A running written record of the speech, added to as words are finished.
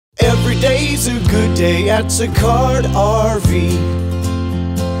day's a good day at Sicard RV.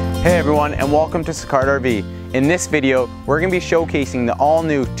 Hey everyone, and welcome to Sicard RV. In this video, we're going to be showcasing the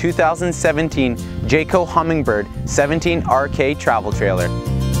all-new 2017 Jayco Hummingbird 17RK travel trailer.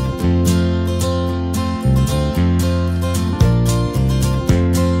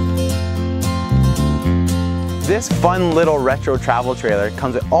 This fun little retro travel trailer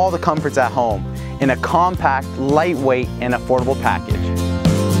comes with all the comforts at home in a compact, lightweight, and affordable package.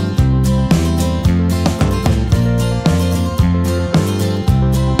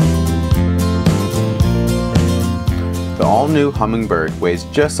 The all-new Hummingbird weighs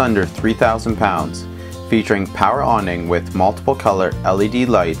just under 3,000 pounds, featuring power awning with multiple color LED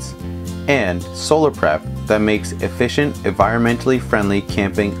lights and solar prep that makes efficient, environmentally friendly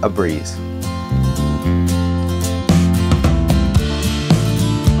camping a breeze.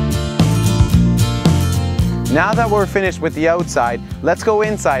 Now that we're finished with the outside, let's go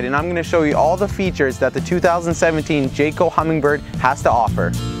inside and I'm going to show you all the features that the 2017 Jayco Hummingbird has to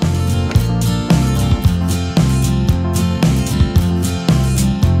offer.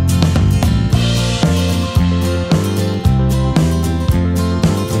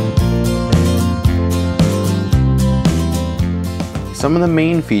 Some of the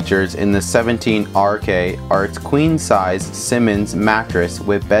main features in the 17RK are its queen-size Simmons mattress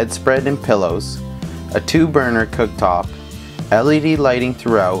with bedspread and pillows, a 2-burner cooktop, LED lighting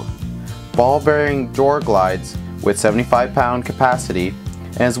throughout, ball-bearing door glides with 75-pound capacity,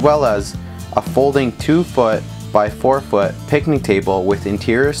 as well as a folding 2-foot by 4-foot picnic table with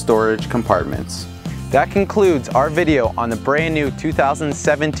interior storage compartments. That concludes our video on the brand new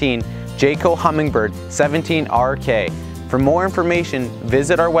 2017 Jayco Hummingbird 17RK. For more information,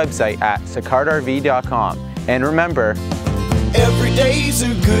 visit our website at sicardrv.com. And remember, every day's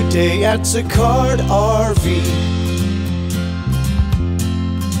a good day at Sicard RV.